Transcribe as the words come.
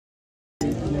A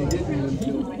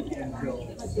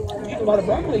lot of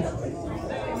broccoli.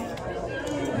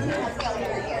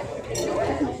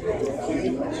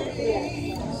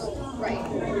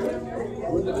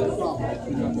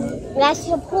 That's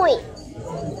the point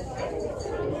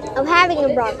of having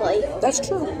a broccoli. That's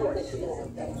true.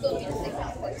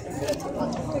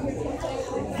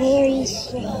 Very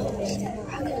strange.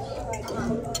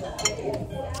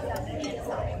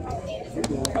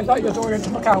 I thought you just ordered to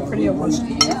look how pretty it was. I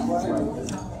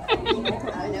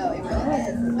know, it really is.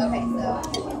 Okay, so,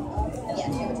 yeah,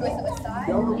 do you have a choice of a side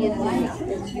and a line up?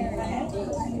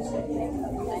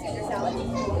 Caesar salad.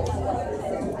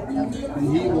 And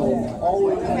he will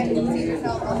always Okay, Caesar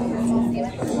salad on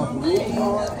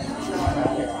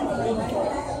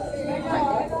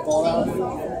fall out.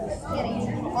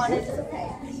 on it is okay.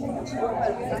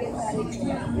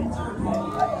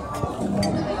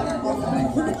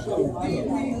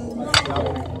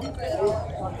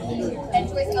 And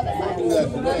choice of a side. Do that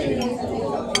today.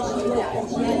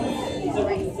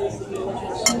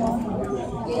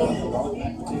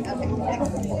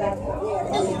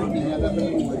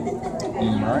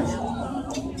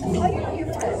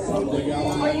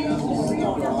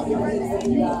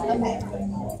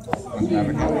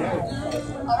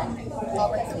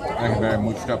 Thank you very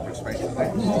much for spicy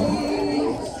things.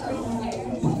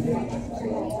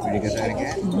 Did you get that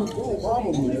again?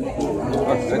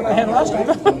 That's what I had last time.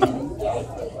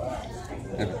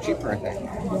 They're cheaper, I think.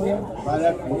 Right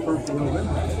after the 1st of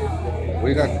November. We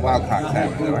got wild caught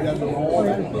salmon, though, right? You know what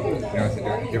they're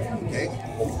doing? Different taste?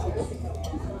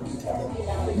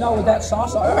 No, with that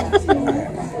sauce on it.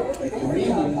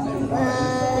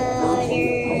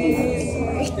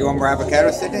 You want more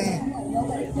avocado, Sydney?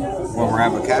 Want more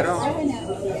avocado?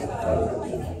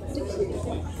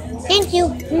 Thank you.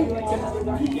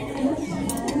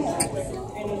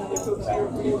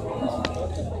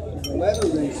 Letter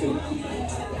racing.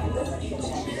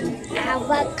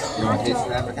 Avocado. You want to taste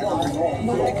the avocado? I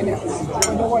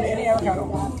don't want any avocado.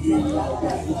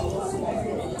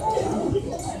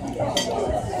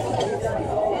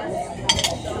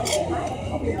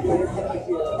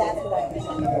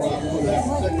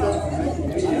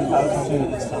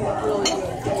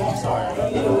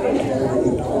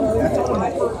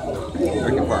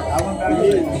 Turkey park.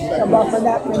 Come off my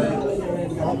napkin.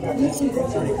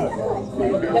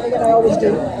 Then again, I always do.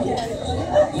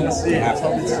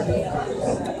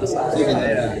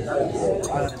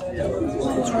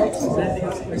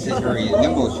 She's very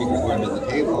nimble. She can go under the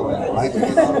table and like it.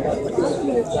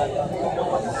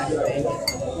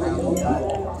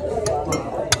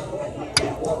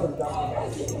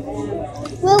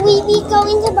 Will we be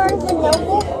going to Barnes and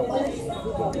Noble?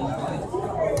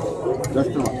 Just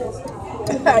a look.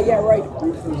 Yeah, right.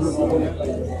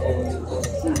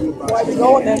 Why are we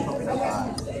going then?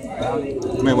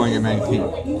 You may want to get many feet.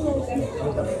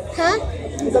 Huh?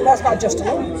 But that's not just a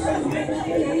look.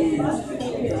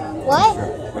 What?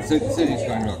 But Sydney's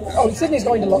going to look. Oh, Sydney's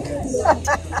going to look. A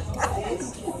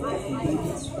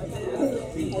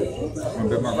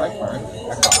bit more right, right?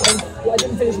 I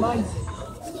didn't finish mine.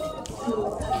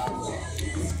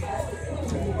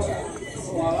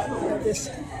 This.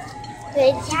 The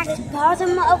exact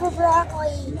bottom of a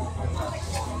broccoli.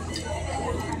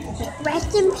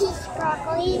 Rest in peace,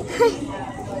 broccoli.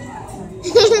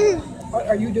 What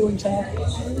are you doing, Sam?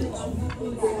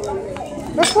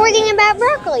 Recording about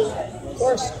broccoli. Of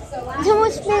course. It's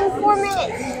almost been 4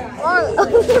 minutes long.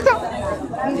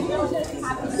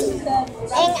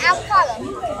 And avocado.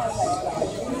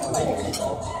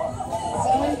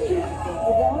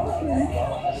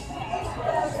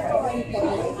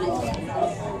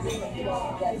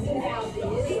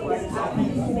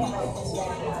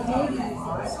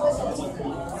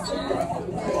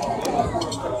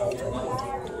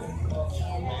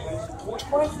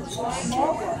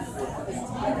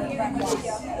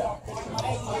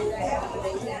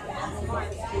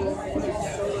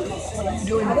 What are you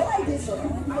doing?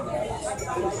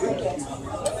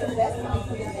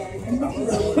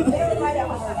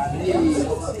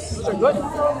 These are good.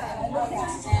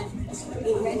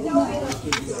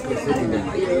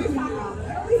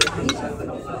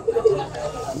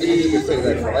 Maybe you can save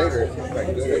that for later. It's quite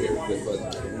good.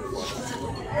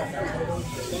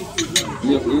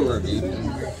 You were again.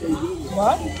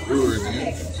 What? You were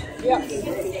again. Yeah.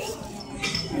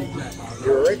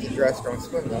 You're already dressed on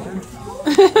swim, though.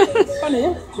 Funny,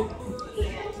 yeah?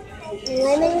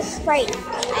 Lemon Sprite.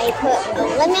 I put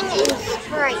lemon and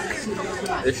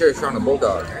Sprite. They should have shown a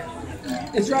bulldog.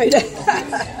 It's right.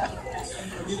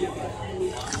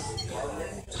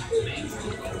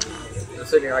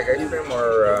 Sydney, like ice cream or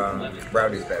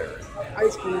brownies better?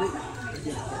 Ice cream.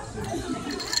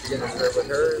 gonna serve with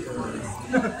hers?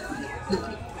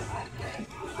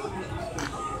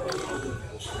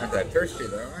 Not that thirsty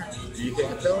though, aren't you? You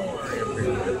can't tell, or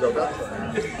you're built up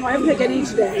for it. I haven't picked any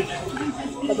today.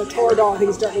 But the Toradol, I think,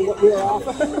 is starting to wear off.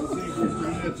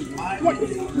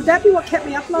 Would that be what kept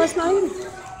me up last night?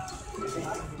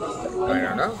 I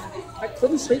don't know. I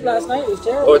couldn't sleep last night. It was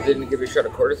terrible. Oh, it didn't give you a shot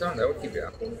of cortisone? That would keep you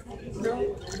up.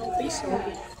 No, I don't think so.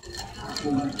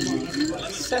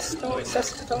 Cestone. What's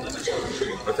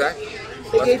that?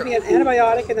 They gave me an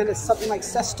antibiotic and then it's something like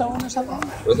cestone or something.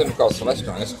 It wasn't called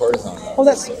Celestron, it's cortisone. Oh,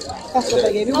 that's what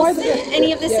they gave me. Why did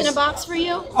Any of this in a box for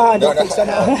you? I don't think so,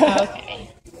 no. Okay.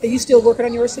 Are you still working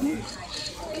on yours, Sydney?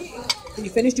 Are you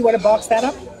finished? Do you want to box that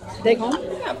up? Take home?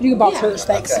 Yeah. You can box hers,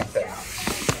 thanks. Okay.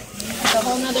 It's a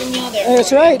whole nother meal there.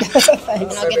 That's right. And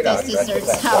Thanks. I'll get those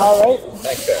desserts out. All right.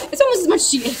 Thanks, Dad. It's almost as much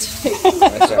as you need to take.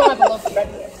 That's We'll right. have a loaf of bread.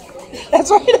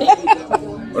 That's right.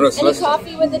 Oh, no, Any Celestron.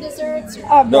 coffee with the desserts? No,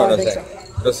 I no, think so.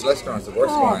 no, Celestron is the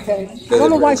worst Oh, one. okay. Because I don't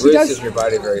know why it she does- releases your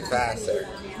body very fast there.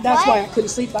 That's why I couldn't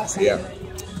sleep last night. Yeah.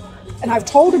 And I've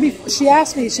told her before, she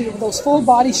asked me, she those full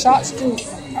body shots do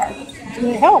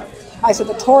they help? I said,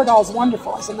 the Toradol is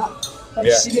wonderful. I said, no. But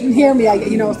Yeah. she didn't hear me. I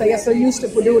guess they're used to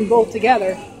we're doing both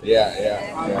together. Yeah.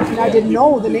 And I didn't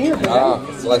know the name of it. Oh,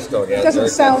 Celestron, yeah. It doesn't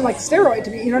sound like steroid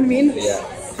to me, you know what I mean? Yeah.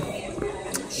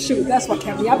 Shoot, that's what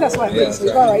kept me up. That's why I couldn't Yeah, sleep.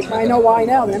 exactly. All right, I know why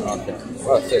now then. Okay.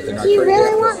 Well, say they're not Do you pretty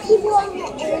really good. want people on the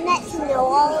internet to know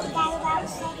all of that about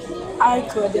sex? I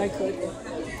could.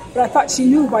 But I thought she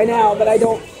knew by now that I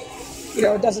don't,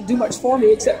 it doesn't do much for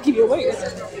me except keep you awake.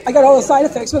 I got all the side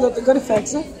effects without the good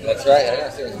effects. Huh? That's right. I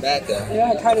don't see it's bad though.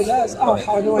 Yeah, it kind of does. Oh, how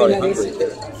Probably annoying that hungry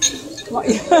is. too. Well,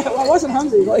 I wasn't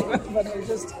hungry, but I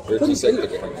just You're couldn't too sick sleep. to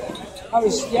get hungry.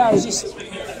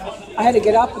 I had to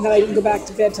get up and then I didn't go back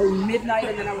to bed till midnight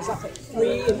and then I was up at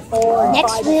 3 and 4 and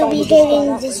Next 5 we'll and be 5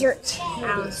 getting dessert.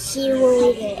 I'll see you when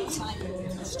we get it.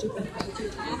 Stupid.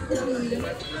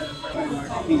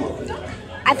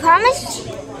 I promised.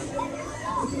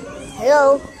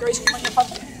 Hello. Grace, come on, your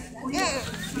puppy.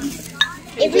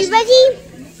 Everybody,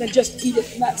 Then just eat it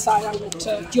from that side. I would.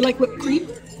 Do you like whipped cream?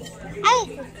 I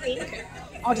like whipped cream.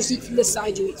 I'll just eat from this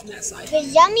side. You eat from that side. The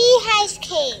yummy has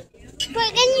cake. But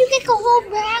then you get a whole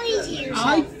brownie to yourself.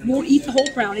 I won't eat the whole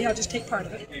brownie. I'll just take part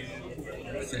of it.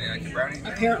 So you like the brownie?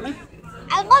 Apparently.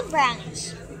 I love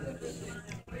brownies.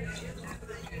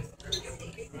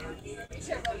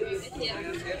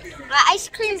 My ice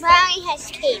cream brownie has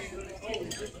cake.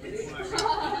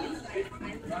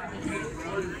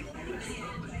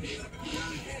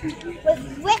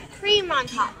 With whipped cream on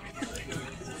top.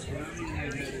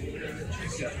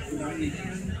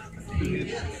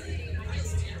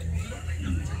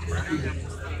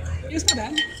 It's not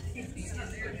bad.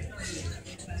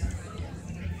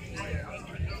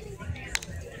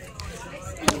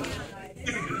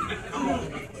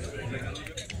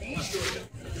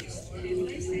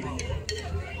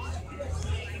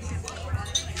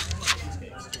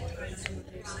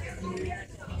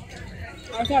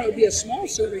 I thought it would be a small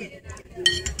serving.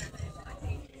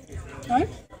 Right?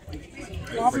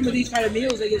 Often with these kind of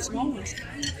meals, they get small ones.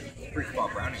 Pretty small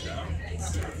brownie though.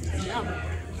 Yeah.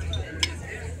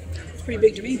 It's pretty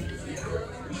big to me.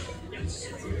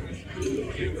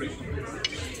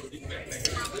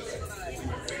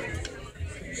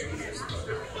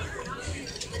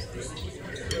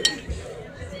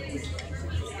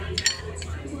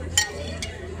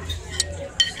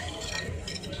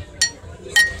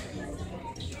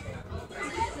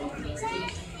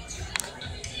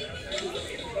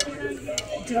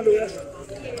 Another rest.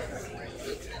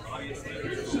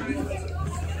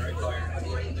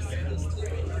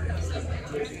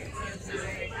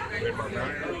 Good more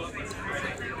brownie.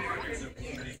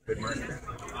 Good marker.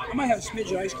 I might have a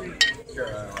smidge of ice cream.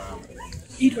 Sure.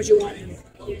 Eat what you want.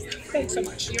 Thanks so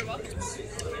much. You're welcome.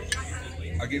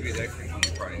 I'll give you the extra one.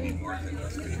 You probably need more than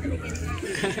that's pretty good.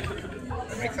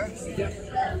 That makes sense? Yeah.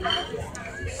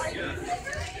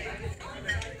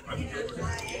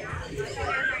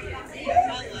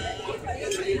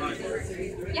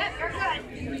 Yep, you're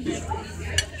good.